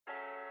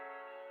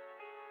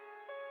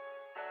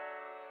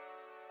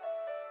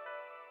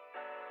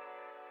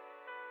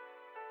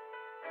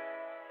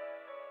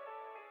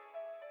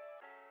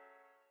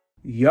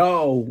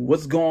Yo,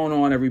 what's going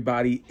on,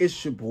 everybody?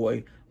 It's your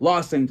boy,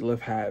 Los Angeles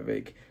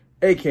Havoc,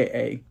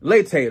 aka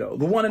Letato,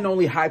 the one and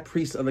only high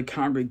priest of the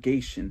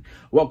congregation.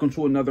 Welcome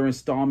to another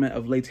installment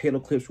of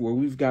Letato Clips, where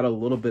we've got a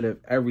little bit of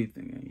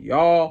everything. And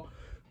y'all,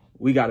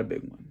 we got a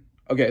big one.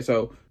 Okay,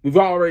 so we've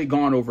already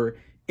gone over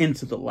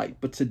Into the Light,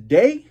 but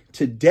today,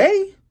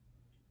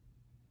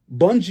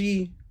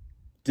 Bungie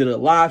did a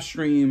live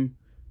stream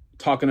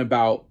talking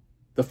about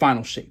the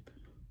final shape.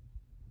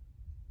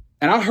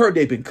 And I heard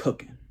they've been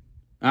cooking.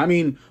 I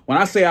mean, when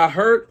I say I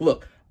heard,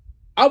 look,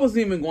 I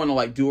wasn't even going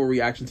to do a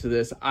reaction to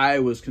this. I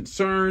was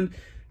concerned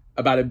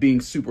about it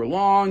being super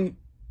long.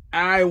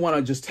 I want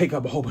to just take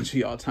up a whole bunch of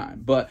y'all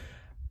time. But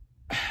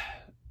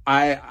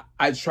I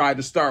tried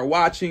to start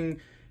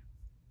watching,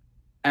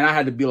 and I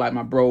had to be like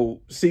my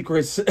bro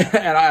Secrets.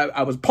 And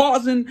I was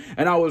pausing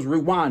and I was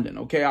rewinding,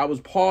 okay? I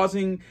was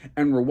pausing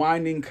and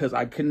rewinding because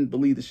I couldn't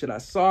believe the shit I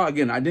saw.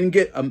 Again, I didn't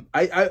get,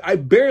 I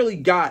barely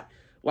got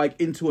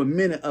into a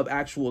minute of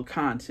actual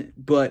content.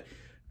 But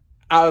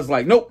I was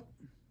like, nope,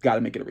 got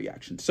to make it a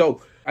reaction.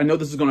 So I know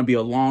this is going to be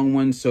a long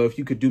one. So if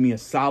you could do me a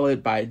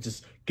solid by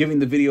just giving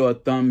the video a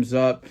thumbs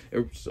up,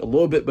 it's a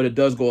little bit, but it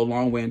does go a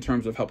long way in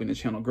terms of helping the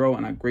channel grow.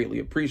 And I greatly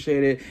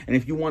appreciate it. And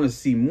if you want to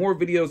see more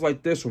videos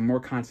like this or more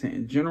content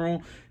in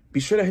general,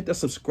 be sure to hit that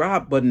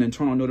subscribe button and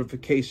turn on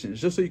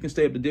notifications just so you can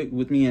stay up to date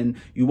with me and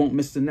you won't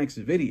miss the next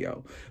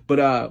video.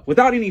 But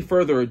without any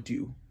further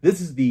ado,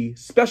 this is the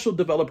special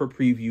developer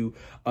preview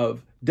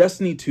of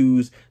Destiny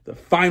 2's The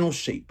Final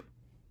Shape.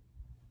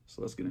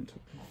 So let's get into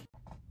it.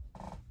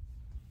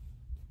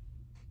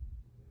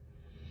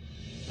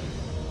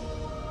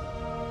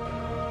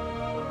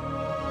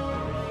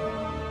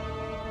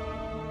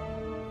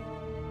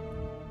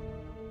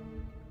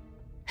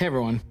 Hey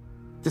everyone,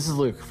 this is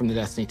Luke from the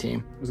Destiny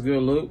team. What's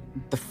good, Luke?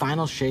 The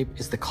Final Shape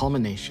is the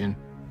culmination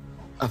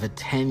of a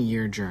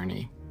 10-year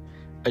journey.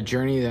 A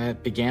journey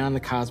that began on the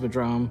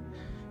Cosmodrome,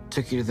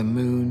 took you to the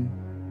moon,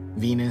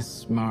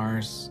 Venus,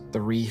 Mars, the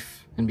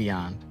reef, and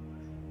beyond.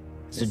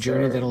 It's a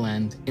journey that'll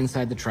end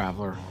inside the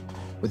Traveler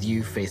with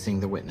you facing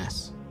the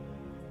Witness.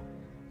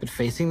 But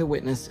facing the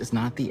Witness is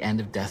not the end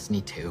of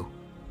Destiny 2.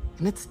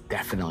 And it's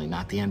definitely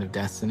not the end of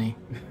Destiny.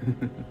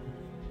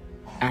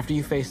 After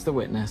you face the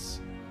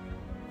Witness,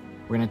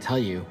 we're going to tell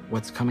you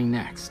what's coming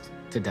next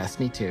to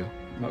Destiny 2.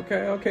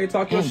 Okay.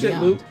 Talk your shit,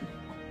 beyond. Luke.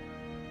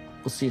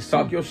 We'll see you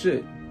soon. Talk your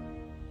shit.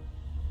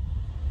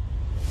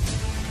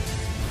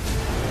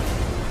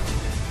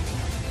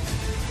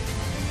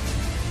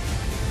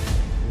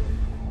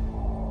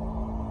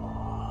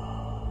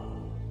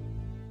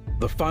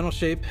 The Final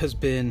Shape has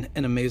been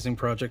an amazing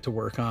project to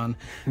work on.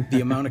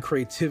 The amount of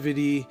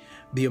creativity,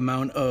 the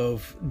amount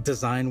of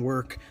design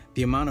work,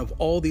 the amount of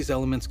all these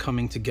elements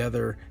coming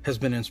together has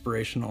been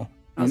inspirational.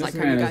 I was like,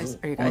 are you guys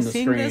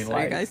seeing this?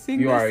 Are you guys seeing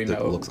this? You already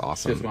know. It looks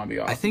awesome. It's gonna be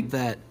awesome. I think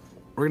that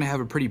we're going to have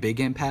a pretty big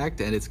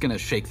impact, and it's going to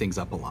shake things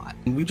up a lot.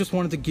 And we just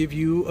wanted to give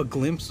you a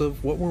glimpse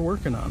of what we're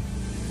working on.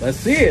 Let's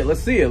see it.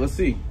 Let's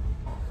see.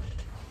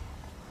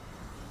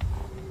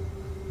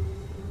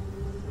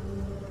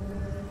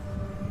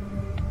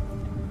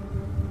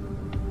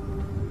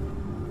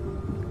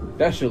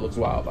 That shit looks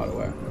wild, by the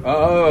way.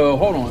 Oh,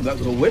 hold on. That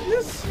was a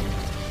Witness?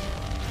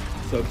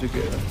 Subject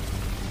here.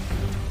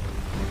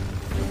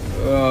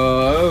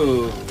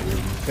 Oh,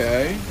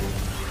 okay.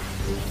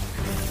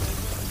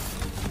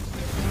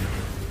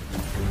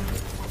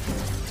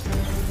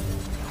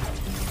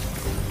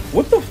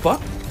 What the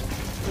fuck?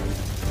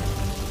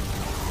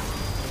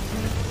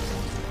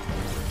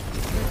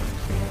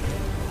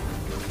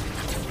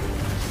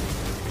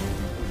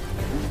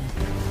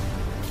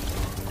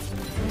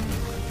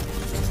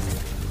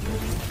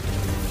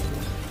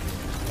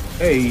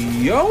 Hey,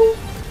 yo.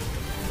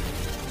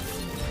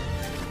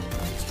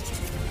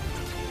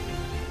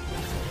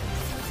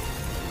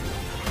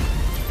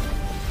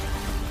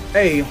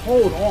 Hey,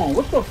 hold on.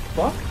 What the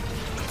fuck?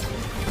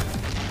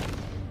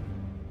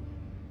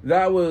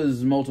 That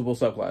was multiple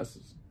subclasses.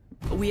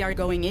 We are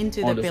going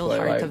into the pale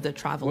heart of the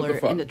Traveler,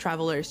 and the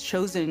Traveler has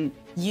chosen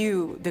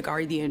you, the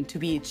Guardian, to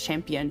be its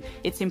champion.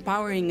 It's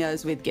empowering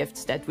us with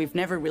gifts that we've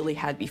never really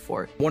had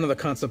before. One of the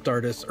concept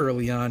artists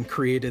early on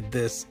created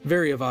this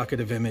very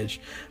evocative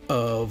image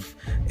of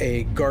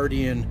a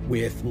Guardian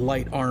with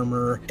light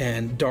armor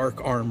and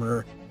dark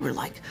armor. We're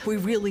like, we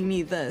really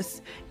need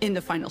this in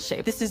the Final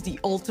Shape. This is the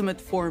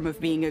ultimate form of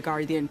being a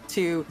Guardian,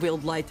 to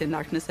wield light and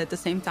darkness at the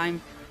same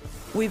time.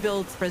 We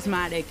built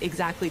Prismatic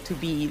exactly to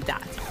be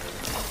that.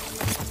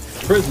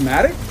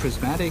 Prismatic?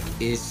 Prismatic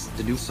is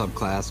the new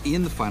subclass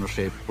in the Final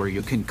Shape where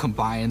you can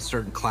combine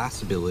certain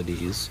class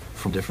abilities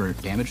from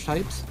different damage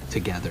types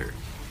together.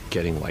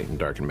 Getting light and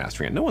dark and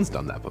mastering it. No one's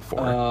done that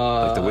before.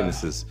 Like the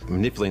Witness is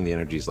manipulating the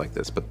energies like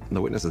this, but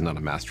the Witness is not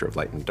a master of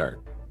light and dark.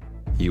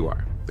 You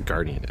are. The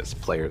Guardian is.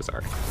 Players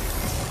are.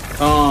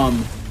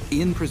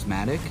 In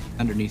Prismatic,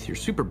 underneath your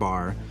super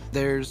bar,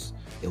 there's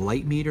a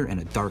light meter and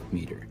a dark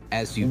meter.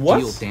 As you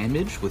deal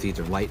damage with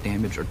either light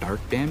damage or dark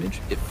damage,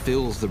 it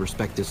fills the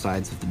respective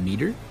sides of the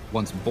meter.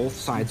 Once both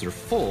sides are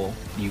full,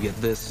 you get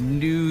this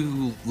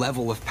new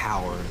level of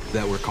power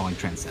that we're calling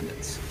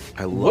Transcendence.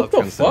 I love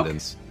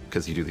Transcendence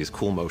because you do these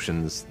cool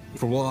motions.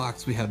 For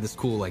Warlocks, we have this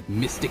cool like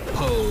mystic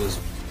pose.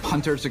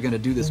 Hunters are gonna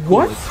do this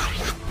cool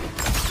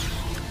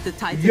the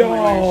Titan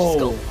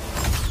sculpt.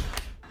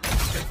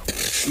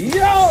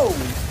 Yo!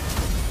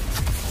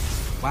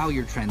 While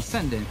you're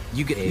Transcendent,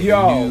 you get a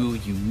new,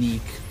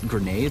 unique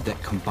grenade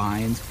that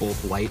combines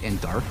both light and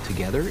dark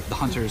together. The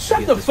Hunters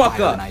get this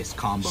fire and ice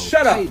combo.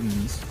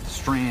 Titans,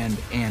 Strand,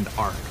 and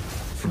Arc.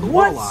 For the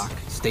Warlock,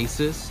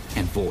 Stasis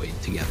and Void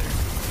together.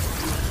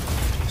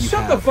 You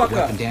have a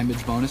weapon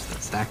damage bonus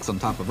that stacks on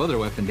top of other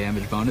weapon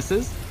damage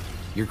bonuses.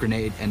 Your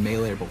grenade and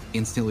melee are both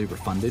instantly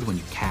refunded when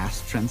you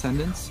cast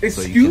Transcendence.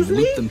 So you can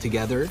loop them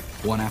together,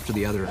 one after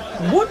the other.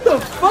 What the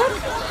fuck?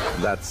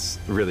 That's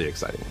really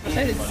exciting.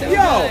 That is so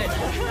good.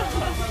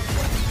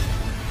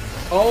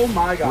 Oh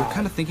my god. We're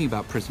kind of thinking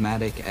about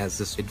Prismatic as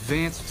this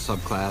advanced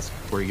subclass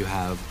where you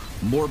have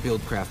more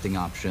build crafting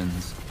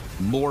options,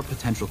 more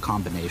potential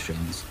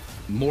combinations,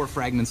 more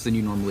fragments than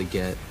you normally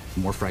get,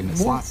 more fragment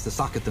slots to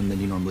socket them than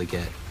you normally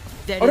get.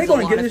 Are they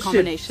going to get this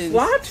shit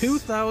slot?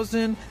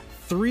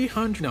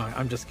 2,300. No,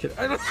 I'm just kidding.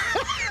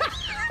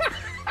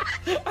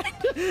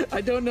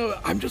 I don't know.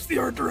 I'm just the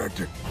art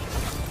director.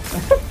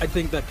 I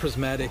think that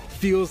Prismatic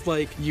feels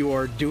like you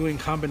are doing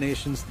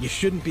combinations you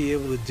shouldn't be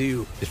able to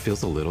do. It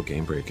feels a little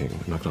game breaking,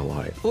 I'm not gonna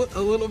lie.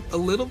 A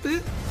little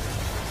bit?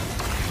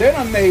 They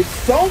done made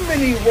so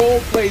many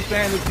role-play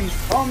fantasies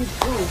come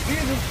true.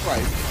 Jesus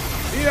Christ.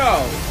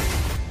 Yo.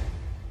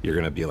 You're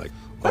gonna be like,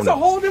 that's a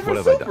whole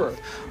different super.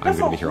 That's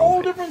a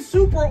whole different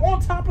super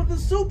on top of the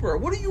super.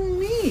 What do you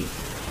mean?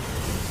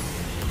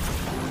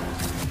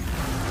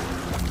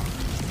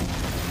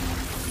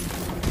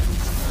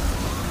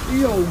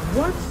 Yo,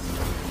 what?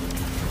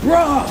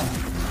 Bruh!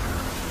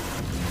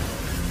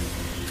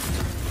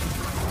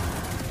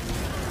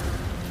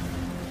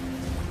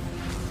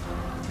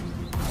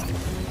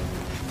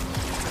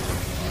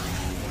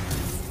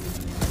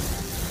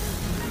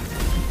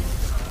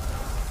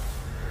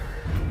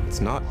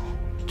 It's not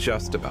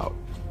just about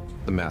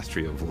the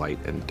mastery of light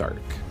and dark.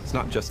 It's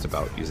not just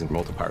about using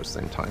multipliers at the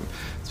same time.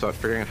 It's about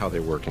figuring out how they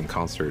work in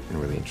concert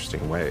in really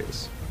interesting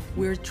ways.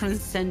 We're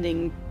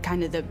transcending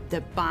kind of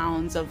the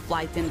bounds of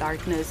light and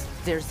darkness.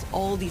 There's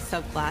all these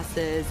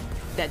subclasses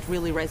that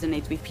really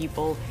resonate with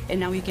people, and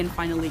now you can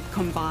finally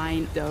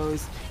combine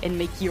those and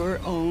make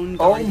your own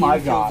Guardian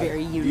feel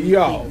very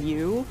uniquely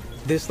you.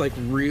 This like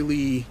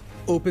really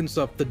opens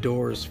up the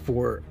doors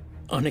for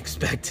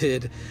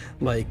unexpected,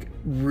 like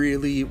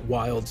really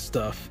wild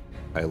stuff.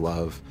 I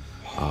love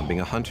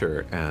being a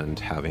hunter and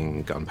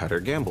having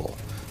gunpowder gamble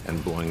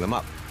and blowing them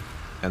up.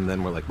 And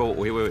then we're like, oh,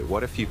 wait,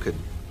 what if you could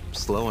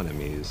slow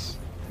enemies?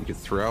 You could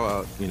throw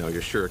out, your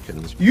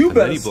shurikens. You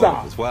better then you blow stop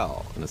up as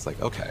well. And it's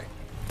like, okay.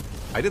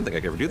 I didn't think I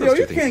could ever do those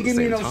two things at the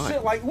same time. You can't give me no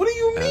shit. Like, what do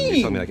you mean? And you're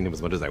telling me I can do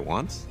as much as I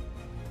want?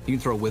 You can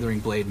throw Withering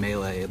Blade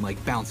melee and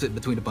like bounce it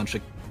between a bunch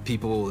of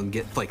people and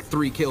get like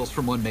 3 kills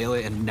from one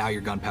melee, and now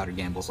your gunpowder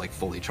gamble's like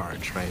fully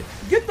charged, right?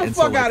 Get the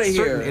fuck out of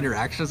here. Certain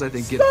interactions I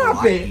think get a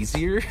lot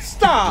easier.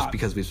 Just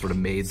because we've sort of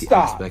made the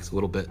aspects a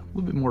little bit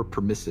more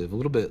permissive, a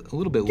little bit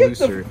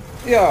looser.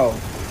 Yo.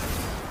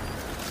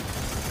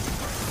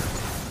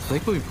 So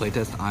like when we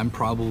playtest, I'm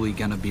probably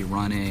gonna be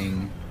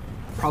running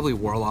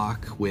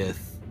Warlock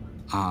with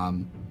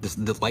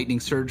the Lightning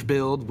Surge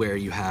build where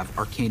you have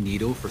Arcane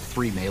Needle for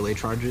 3 melee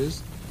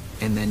charges,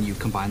 and then you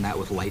combine that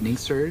with Lightning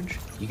Surge.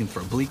 You can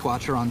throw Bleak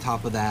Watcher on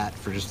top of that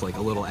for just like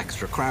a little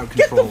extra crowd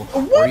control,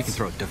 or you can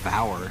throw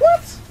Devour.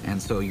 And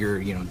so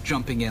you're,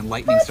 jumping in,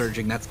 lightning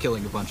surging, that's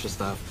killing a bunch of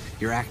stuff.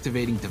 You're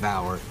activating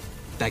Devour.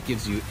 That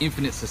gives you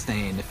infinite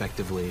sustain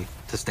effectively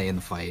to stay in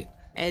the fight.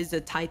 As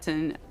a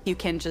Titan, you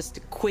can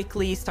just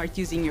quickly start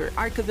using your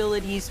arc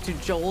abilities to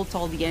jolt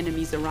all the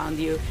enemies around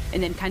you,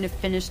 and then kind of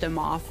finish them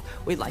off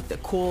with like the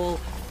cool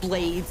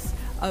blades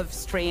of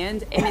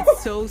Strand. And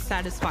it's so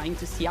satisfying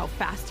to see how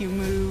fast you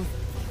move.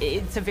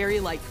 It's a very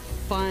like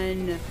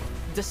fun,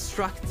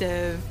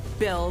 destructive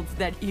build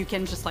that you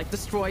can just like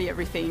destroy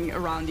everything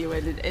around you,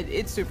 and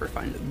it's super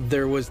fun.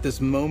 There was this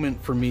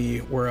moment for me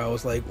where I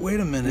was like, wait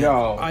a minute,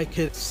 I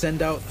could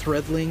send out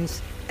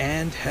Threadlings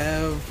and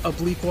have a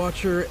Bleak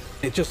Watcher.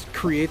 It just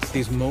creates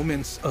these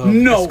moments of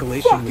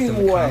escalation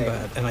within the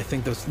combat, and I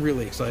think that's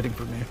really exciting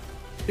for me.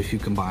 If you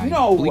combine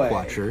Bleak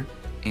Watcher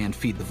and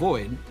Feed the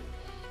Void,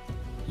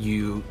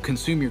 you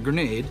consume your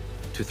grenade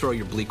to throw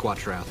your Bleak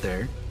Watcher out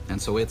there,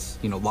 and so it's,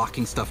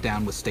 locking stuff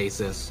down with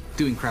stasis,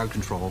 doing crowd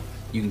control.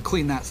 You can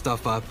clean that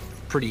stuff up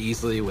pretty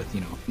easily with,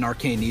 an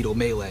Arcane Needle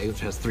melee, which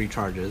has 3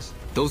 charges.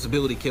 Those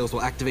ability kills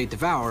will activate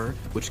Devour,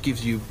 which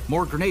gives you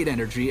more grenade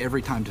energy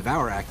every time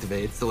Devour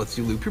activates, so lets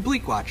you loop your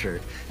Bleak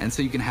Watcher. And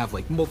so you can have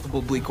like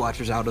multiple Bleak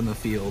Watchers out in the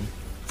field,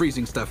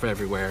 freezing stuff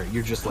everywhere.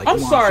 You're just like, I'm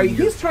sorry,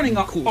 he's turning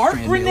an cool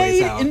arc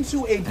grenade out,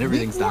 into a and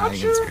everything's Bleak dying.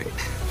 Watcher? It's great.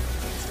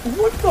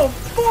 What the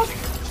fuck?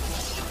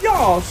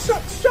 Y'all,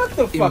 shut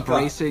the fuck up.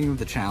 Embracing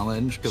the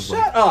challenge, because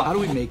Shut up. how do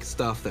we make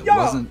stuff that Yo.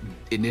 wasn't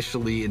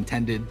initially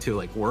intended to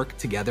like work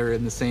together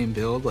in the same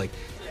build? Like,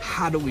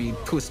 how do we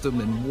twist them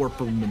and warp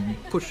them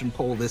and push and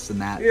pull this and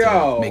that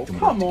to make them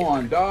work come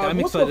on, together? dog. I'm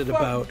What excited the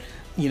fuck? about,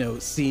 you know,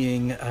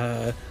 seeing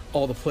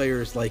all the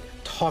players like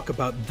talk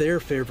about their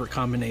favorite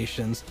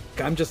combinations.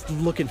 I'm just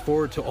looking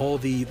forward to all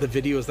the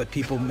videos that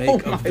people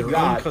make of their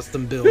own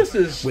custom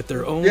builds with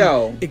their own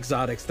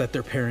exotics that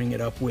they're pairing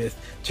it up with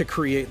to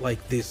create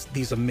like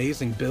these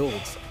amazing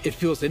builds. It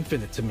feels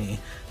infinite to me,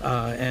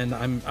 and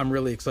I'm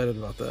really excited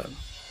about that.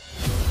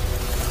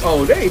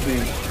 Oh, they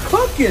been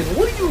cooking.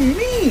 What do you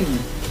mean?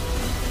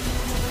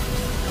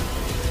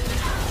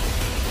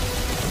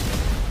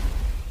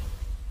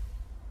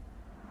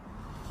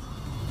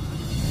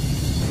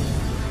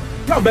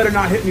 Y'all better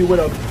not hit me with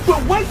a,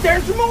 but wait,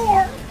 there's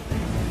more!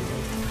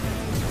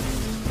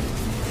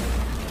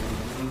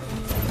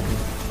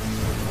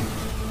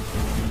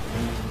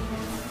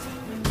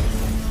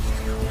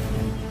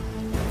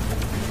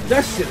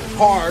 That shit is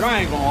hard,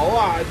 I ain't gonna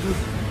lie.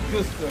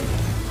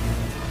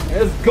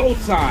 It's go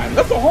time.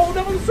 That's a whole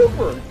nother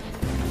super.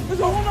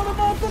 That's a whole nother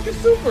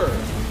motherfucking super.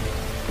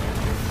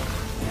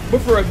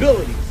 But for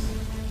abilities.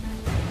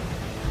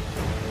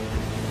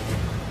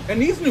 And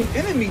these new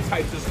enemy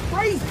types is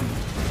crazy.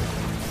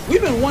 We've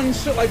been wanting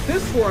shit like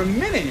this for a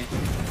minute.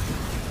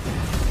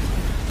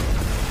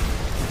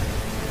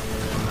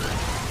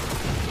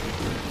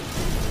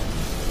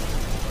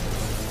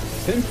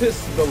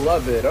 Tempest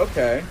Beloved,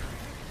 okay.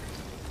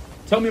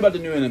 Tell me about the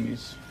new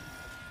enemies.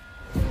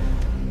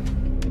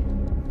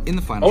 In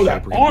the final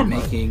shape, we're going to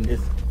be making these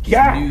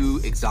new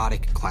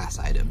exotic class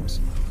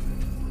items.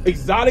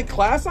 Exotic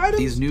class items?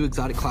 These new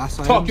exotic class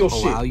items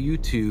allow you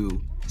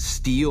to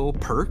steal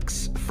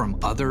perks from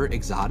other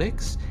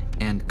exotics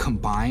and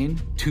combine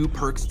 2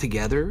 perks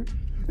together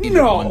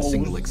into one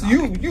single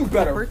exotic. You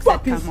better perks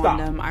fucking that come stop.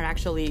 on them are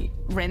actually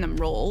random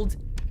rolled.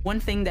 One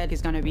thing that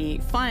is going to be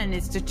fun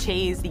is to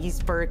chase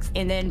these perks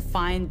and then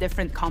find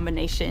different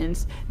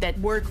combinations that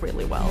work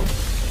really well.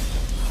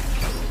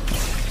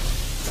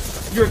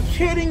 You're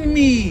kidding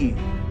me!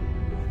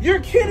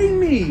 You're kidding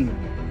me!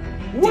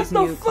 What These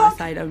the new fuck?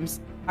 class items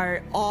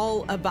are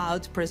all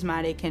about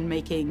Prismatic and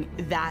making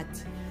that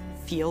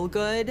feel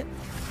good.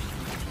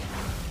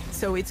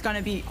 So it's going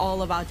to be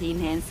all about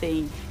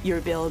enhancing your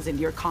builds and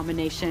your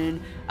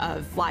combination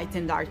of light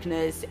and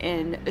darkness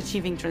and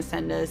achieving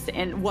Transcendence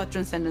and what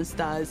Transcendence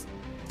does.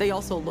 They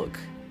also look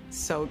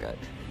so good.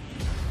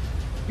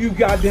 You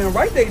goddamn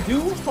right they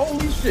do.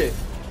 Holy shit.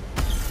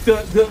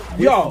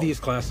 With these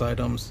class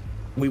items,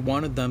 we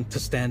wanted them to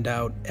stand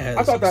out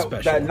as I thought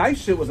special. that night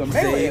shit was a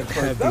melee. They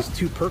have these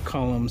 2 perk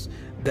columns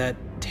that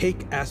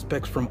take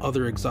aspects from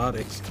other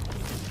exotics.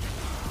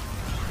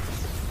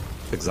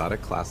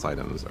 Exotic class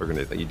items are going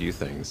to let you do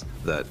things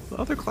that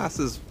other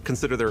classes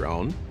consider their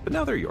own, but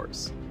now they're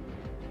yours.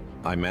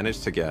 I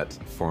managed to get,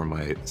 for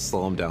my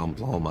slow 'em down,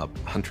 blow 'em up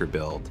hunter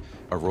build,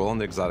 a roll on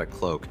the exotic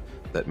cloak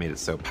that made it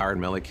so powered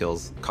melee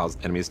kills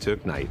caused enemies to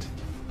ignite,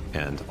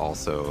 and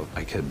also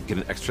I could get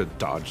an extra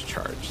dodge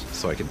charge,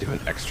 so I could do an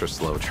extra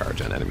slow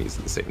charge on enemies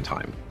at the same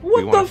time. What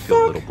we want the to feel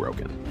fuck? a little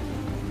broken.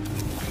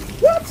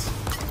 What?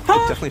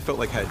 Huh? It definitely felt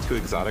like I had 2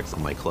 exotics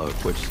on my cloak,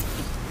 which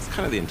is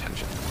kind of the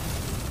intention.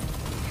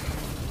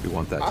 We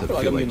want that to feel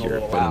like you're bending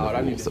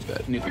the rules a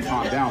bit. Need to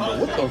calm down, but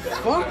what the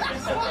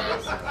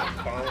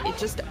fuck? It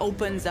just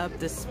opens up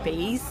the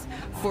space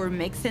for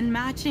mix and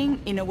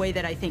matching in a way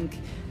that I think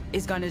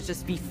is going to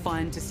just be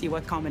fun to see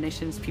what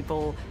combinations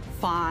people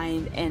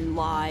find and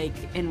like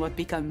and what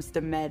becomes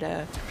the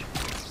meta.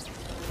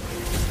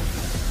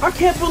 I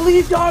can't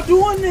believe y'all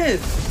doing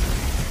this.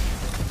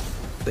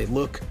 They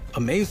look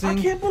amazing.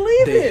 I can't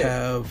believe they it.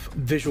 have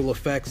visual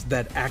effects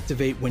that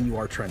activate when you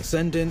are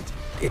transcendent.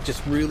 It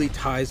just really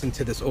ties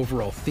into this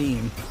overall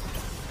theme.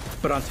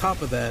 But on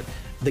top of that,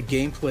 the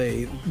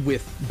gameplay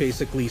with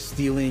basically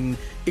stealing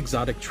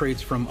exotic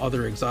traits from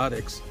other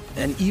exotics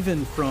and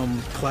even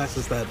from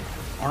classes that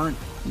aren't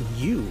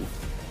you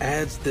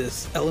adds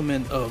this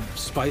element of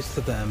spice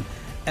to them,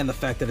 and the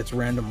fact that it's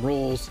random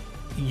rolls,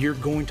 you're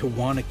going to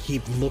want to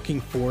keep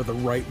looking for the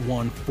right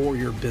one for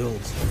your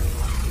builds.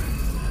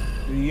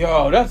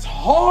 Yo, that's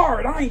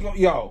hard. I ain't gonna.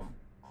 Yo,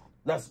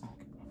 that's.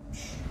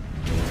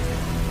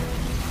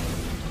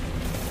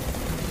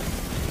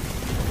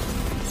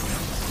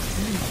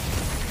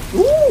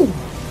 Ooh.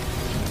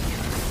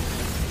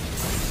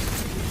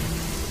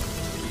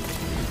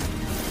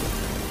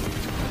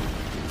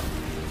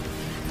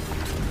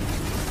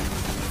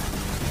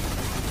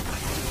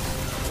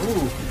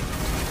 Ooh.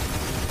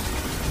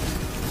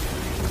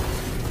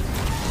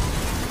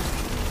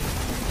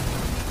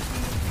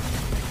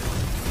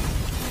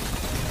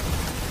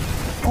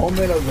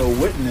 Omen of the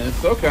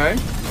Witness, okay.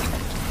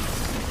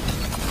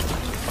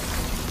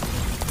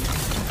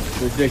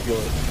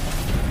 Ridiculous.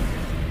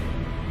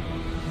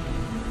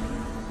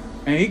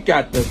 And he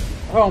got the,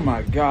 oh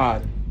my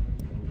god.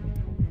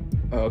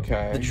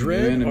 Okay. The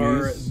Dread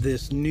are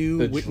this new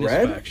Witness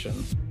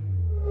faction.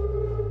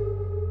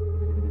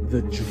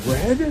 The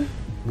Dread?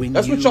 When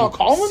That's you what y'all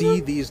calling see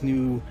them? these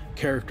new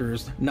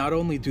characters, not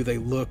only do they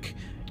look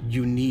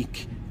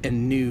unique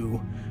and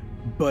new,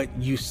 but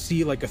you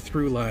see like a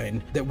through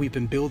line that we've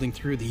been building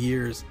through the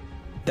years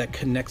that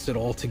connects it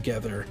all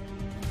together.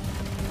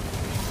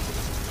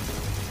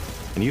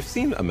 And you've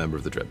seen a member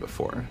of the Dread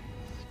before.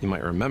 You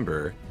might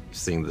remember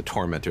seeing the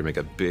Tormentor make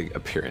a big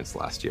appearance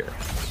last year.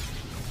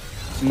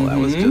 Well, that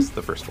was just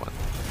the first one.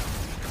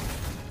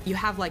 You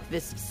have like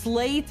this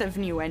slate of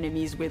new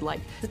enemies with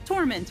like the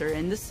Tormentor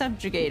and the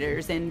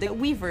Subjugators and the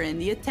Weaver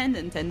and the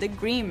Attendant and the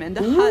Grim and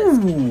the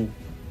Husk.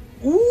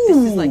 Ooh. This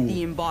is like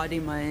the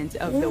embodiment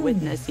of the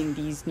Witness in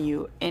these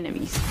new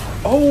enemies.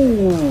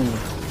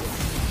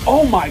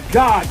 Oh my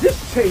God,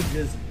 this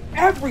changes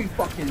every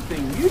fucking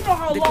thing. You know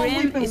how The long Grim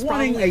we've been is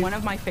wanting probably one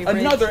of my favorite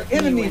another new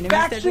enemy enemies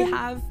faction? that we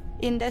have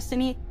in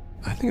Destiny.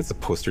 I think it's a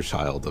poster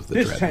child of the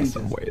This Dread changes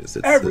in some ways.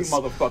 It's every this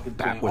motherfucking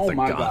bat thing. with Oh a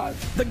my gun. God.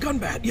 The gun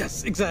bat,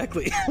 yes,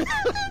 exactly.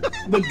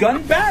 The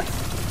gun bat?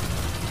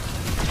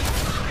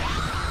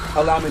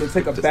 Allow me to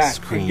take a Just bat and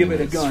scream give it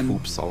a and gun.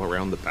 swoops all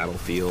around the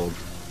battlefield.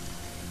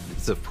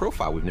 It's a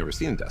profile we've never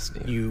seen in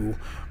Destiny. You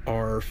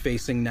are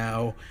facing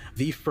now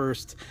the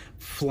first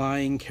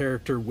flying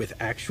character with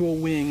actual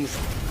wings.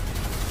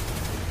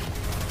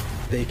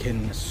 They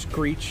can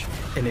screech,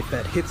 and if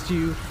that hits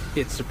you,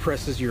 it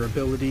suppresses your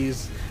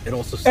abilities. It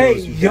also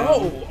slows you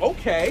down.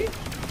 Okay.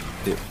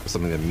 It was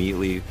something that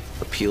immediately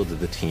appealed to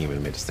the team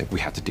and made us think, we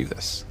have to do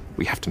this.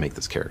 We have to make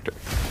this character.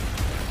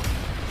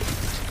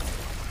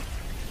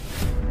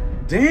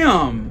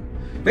 Damn.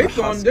 They're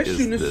Husk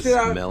shooting the this shit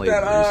out melee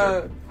that,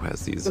 bruiser who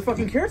has these the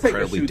fucking caretaker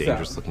incredibly shoots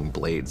dangerous out. looking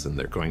blades, and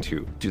they're going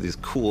to do these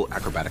cool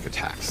acrobatic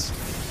attacks.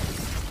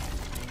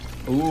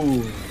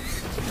 Ooh.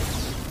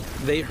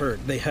 They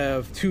hurt. They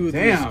have two of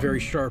these very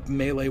sharp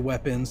melee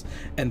weapons,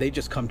 and they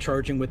just come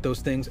charging with those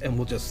things and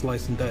will just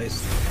slice and dice.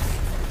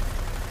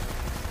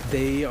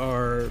 They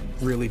are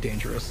really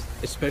dangerous,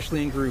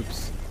 especially in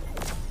groups.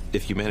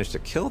 If you manage to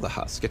kill the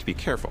Husk, you have to be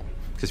careful,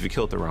 because if you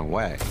kill it the wrong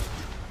way,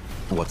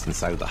 what's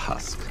inside of the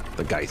Husk,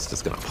 the Geist,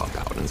 is going to pop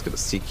out and it's going to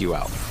seek you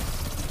out.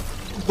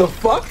 The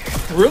fuck?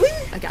 Really?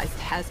 A Geist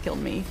has killed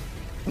me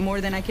more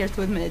than I care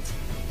to admit.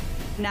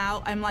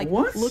 Now I'm like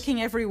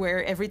looking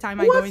everywhere every time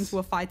I go into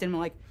a fight, and I'm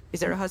like, is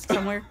there a Husk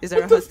somewhere? Is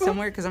there a Husk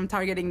somewhere? Because I'm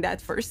targeting that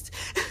first.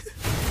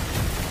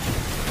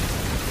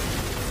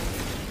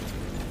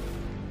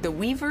 The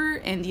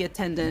Weaver and the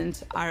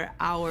Attendant are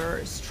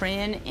our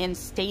Strand and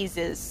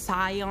Stasis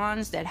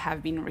scions that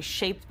have been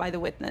reshaped by the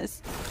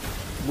Witness.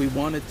 We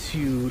wanted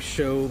to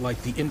show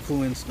like the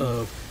influence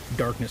of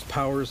darkness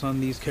powers on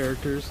these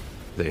characters.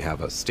 They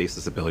have a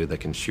stasis ability that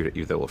can shoot at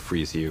you that will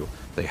freeze you.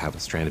 They have a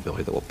strand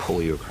ability that will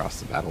pull you across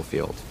the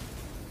battlefield.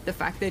 The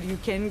fact that you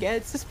can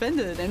get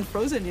suspended and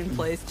frozen in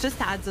place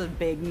just adds a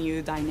big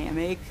new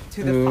dynamic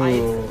to the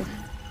fight.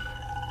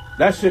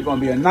 That shit gonna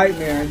be a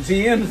nightmare in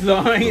GM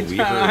zone. I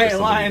ain't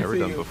lying never to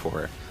done you.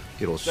 before.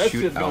 It'll That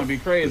shoot shit's out gonna be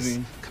crazy.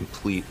 this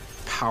complete,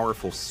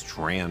 powerful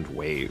strand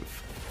wave.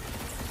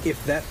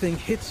 If that thing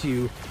hits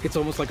you, it's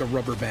almost like a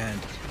rubber band.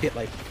 It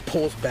like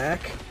pulls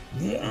back.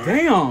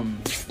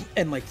 Damn.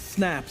 And like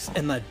snaps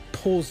and like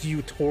pulls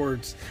you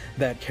towards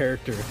that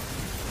character.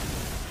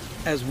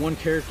 As one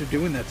character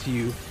doing that to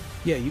you,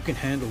 yeah, you can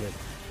handle it.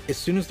 As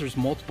soon as there's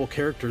multiple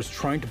characters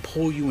trying to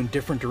pull you in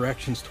different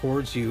directions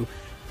towards you,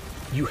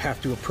 you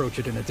have to approach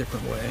it in a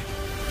different way.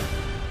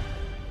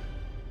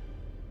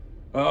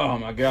 Oh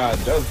my God,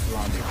 that's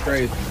gonna be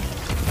crazy.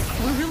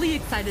 We're really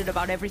excited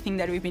about everything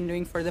that we've been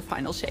doing for the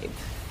final shape.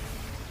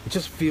 It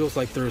just feels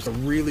like there's a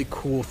really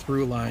cool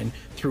through line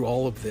through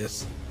all of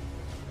this.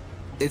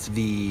 It's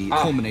the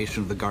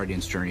culmination of the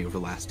Guardian's journey over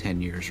the last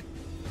 10 years.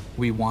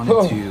 We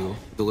wanted to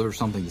deliver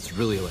something that's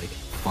really like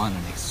fun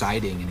and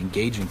exciting and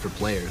engaging for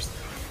players.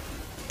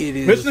 It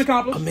is Mission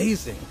accomplished.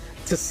 amazing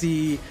to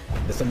see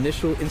this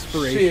initial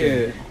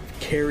inspiration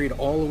carried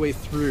all the way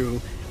through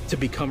to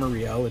become a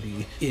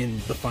reality in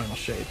the final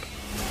shape.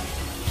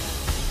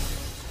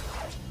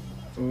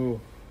 Ooh.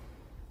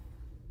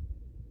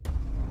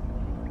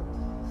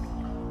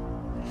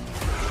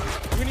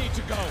 We need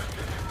to go.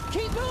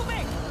 Keep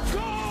moving!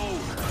 Go!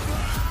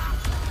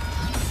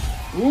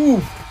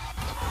 Ooh.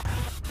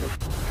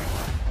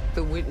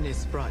 The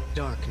Witness brought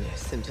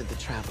darkness into the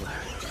Traveler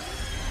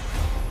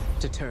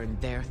to turn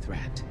their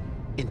threat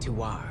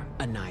into our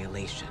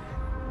annihilation.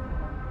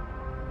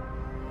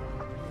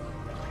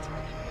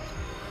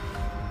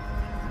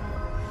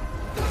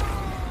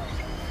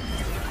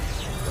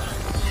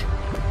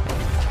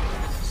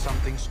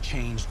 Something's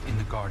changed in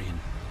the Guardian.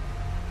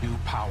 New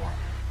power.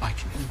 I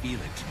can feel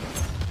it.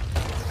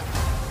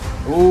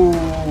 Ooh.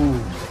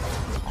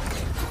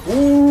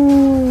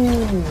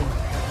 Ooh.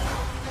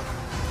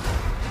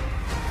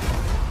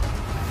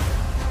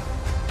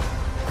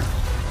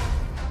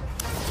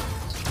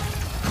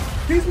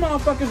 These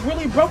motherfuckers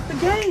really broke the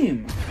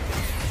game.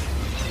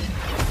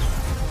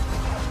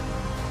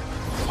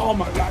 Oh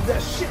my God,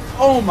 that shit.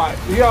 Oh my,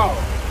 yo.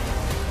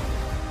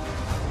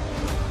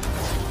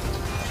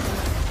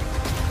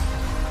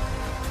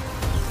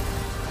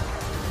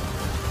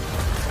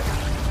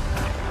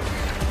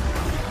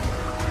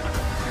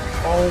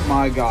 Oh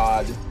my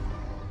god.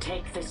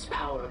 Take this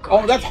power,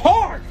 oh, that's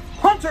hard!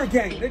 Hunter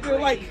gang! They're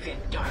like... in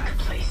dark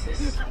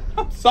places.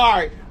 I'm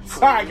sorry.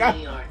 Sorry,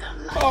 guys.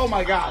 Oh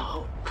my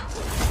god.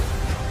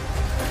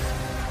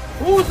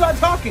 Who was that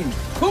talking?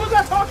 Who was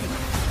that talking?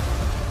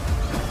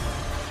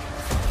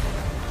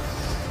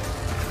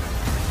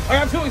 I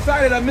got too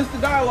excited. I missed the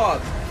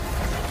dialogue.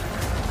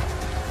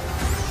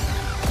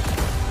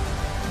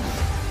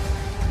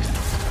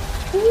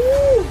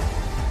 Woo!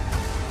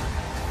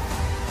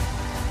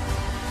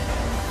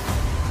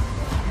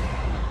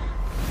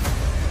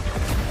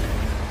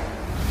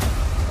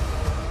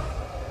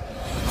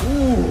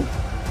 Ooh.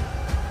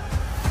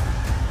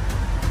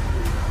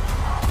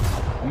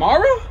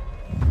 Mara?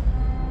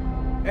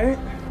 Eh?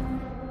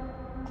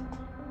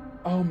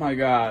 Oh my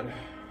god.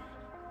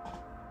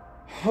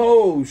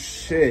 Oh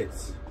shit.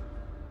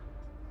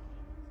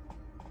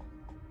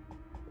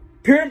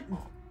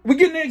 We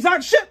getting an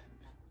exotic ship?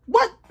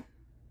 What?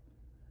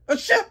 A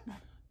ship?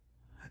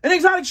 An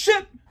exotic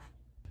ship?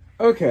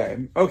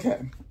 Okay,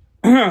 okay.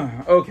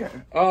 Okay.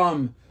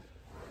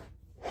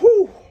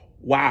 Whew.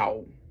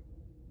 Wow.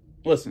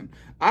 Listen,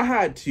 I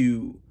had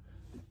to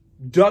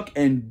duck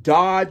and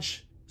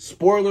dodge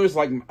spoilers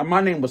like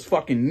my name was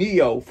fucking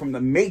Neo from the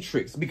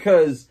Matrix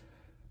because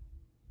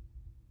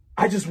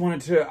I just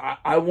wanted to,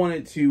 I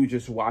wanted to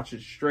just watch it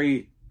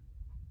straight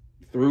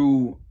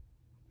through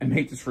and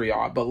make this for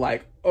y'all. But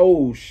like,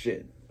 oh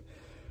shit.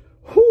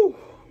 Whew.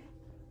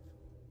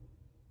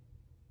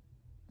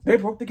 They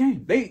broke the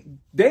game. They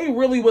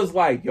really was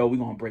like, yo, we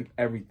gonna break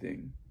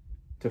everything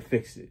to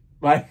fix it.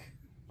 Like,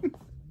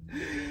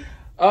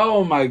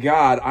 oh my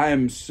God, I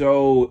am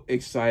so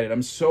excited.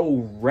 I'm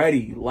so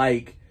ready.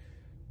 Like,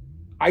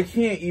 I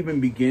can't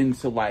even begin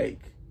to like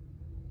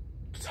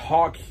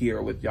talk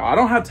here with y'all. I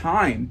don't have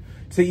time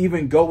to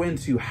even go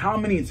into how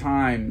many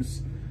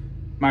times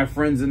my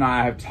friends and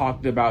I have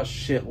talked about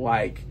shit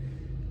like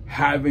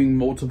having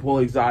multiple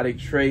exotic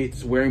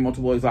traits, wearing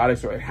multiple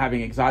exotics, or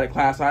having exotic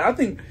class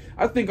items.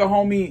 I think a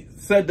homie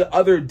said the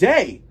other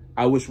day,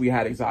 I wish we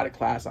had exotic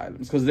class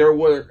items, because there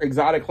were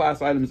exotic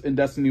class items in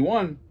Destiny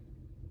 1,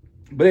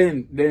 but they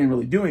didn't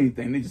really do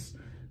anything. They just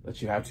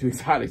let you have 2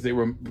 exotics. They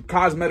were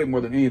cosmetic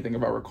more than anything,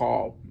 if I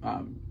recall.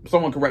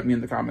 Someone correct me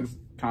in the comments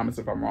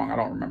if I'm wrong. I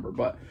don't remember,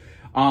 but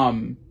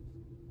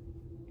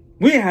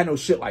we ain't had no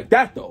shit like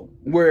that though,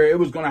 where it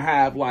was gonna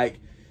have like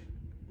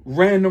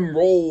random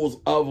rolls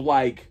of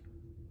like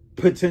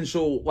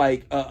potential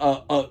like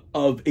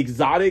of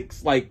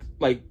exotics, like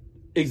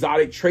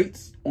exotic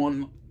traits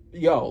on,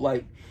 yo,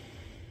 like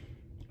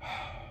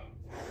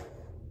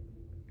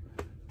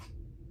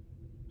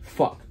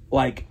fuck,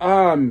 like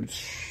and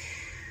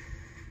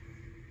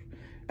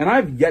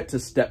I've yet to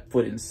step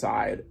foot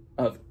inside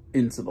of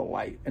Into the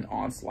Light and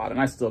Onslaught, and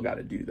I still got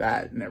to do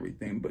that and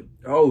everything. But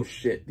oh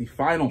shit, the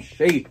final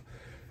shape,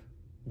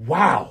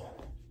 wow.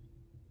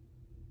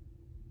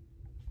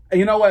 And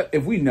you know what?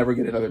 If we never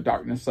get another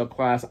darkness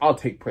subclass, I'll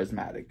take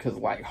prismatic, because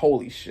like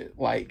holy shit,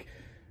 like,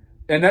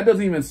 and that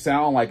doesn't even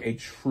sound like a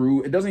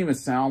true. It doesn't even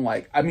sound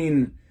like. I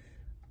mean,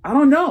 I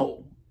don't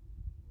know.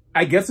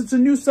 I guess it's a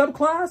new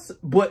subclass,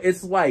 but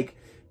it's like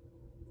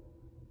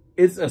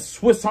it's a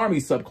Swiss Army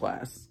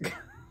subclass.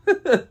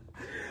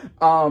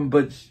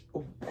 But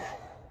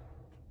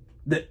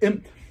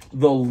the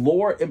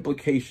lore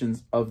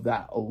implications of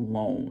that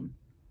alone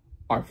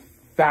are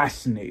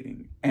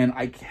fascinating, and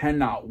I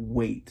cannot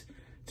wait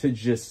to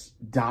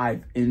just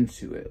dive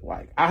into it.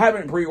 Like, I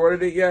haven't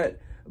pre-ordered it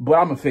yet, but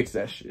I'm gonna fix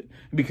that shit,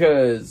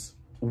 because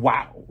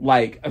wow,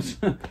 like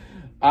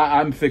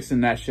I'm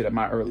fixing that shit at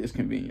my earliest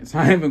convenience.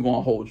 I ain't even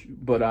gonna hold you,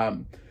 but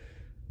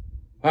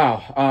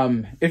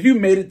wow. If you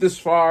made it this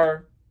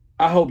far,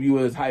 I hope you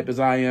as hype as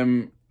I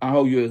am. I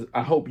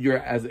hope you're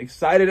as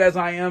excited as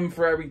I am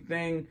for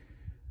everything.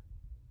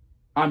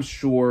 I'm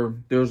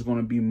sure there's going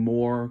to be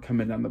more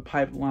coming down the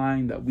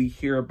pipeline that we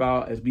hear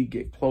about as we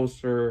get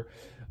closer.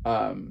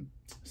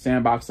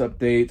 Sandbox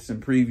updates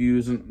and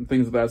previews and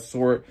things of that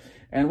sort,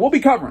 and we'll be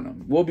covering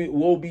them.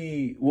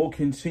 We'll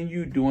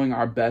continue doing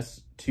our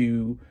best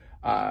to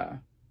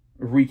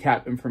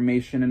recap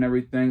information and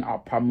everything. I'll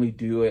probably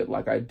do it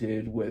like I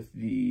did with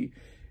the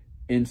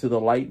Into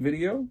the Light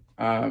video,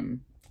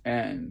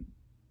 and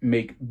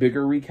make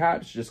bigger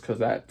recaps, just because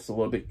that's a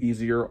little bit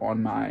easier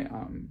on my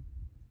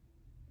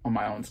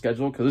own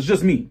schedule, because it's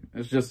just me.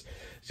 It's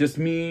just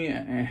me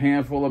and a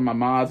handful of my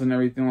mods and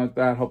everything like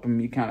that, helping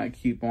me kind of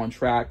keep on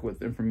track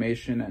with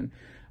information and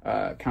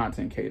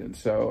content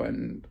cadence. So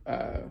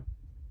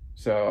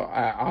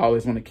I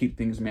always want to keep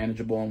things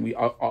manageable, and we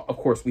of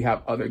course we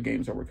have other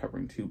games that we're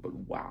covering too. But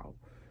wow,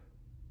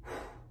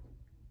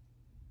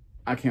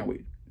 I can't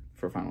wait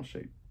for Final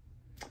Shape.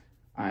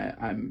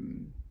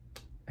 I'm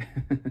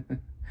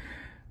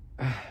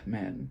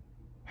man,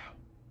 wow.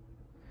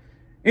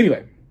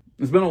 Anyway,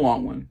 it's been a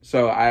long one,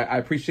 so I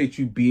appreciate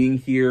you being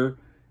here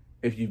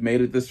if you've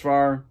made it this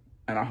far,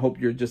 and I hope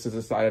you're just as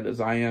excited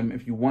as I am.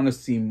 If you want to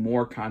see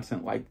more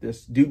content like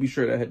this, do be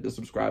sure to hit the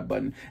subscribe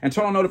button and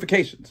turn on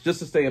notifications just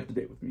to stay up to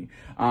date with me.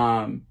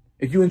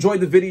 If you enjoyed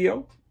the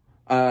video,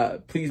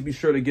 Please be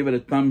sure to give it a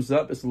thumbs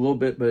up. It's a little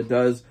bit, but it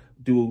does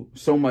do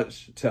so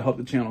much to help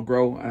the channel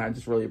grow, and I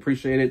just really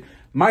appreciate it.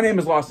 My name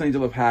is Los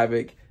Angel of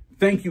Havoc.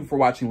 Thank you for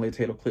watching Late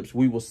Tato Clips.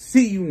 We will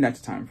see you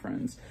next time,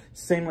 friends.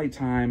 Same late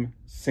time,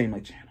 same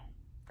late channel.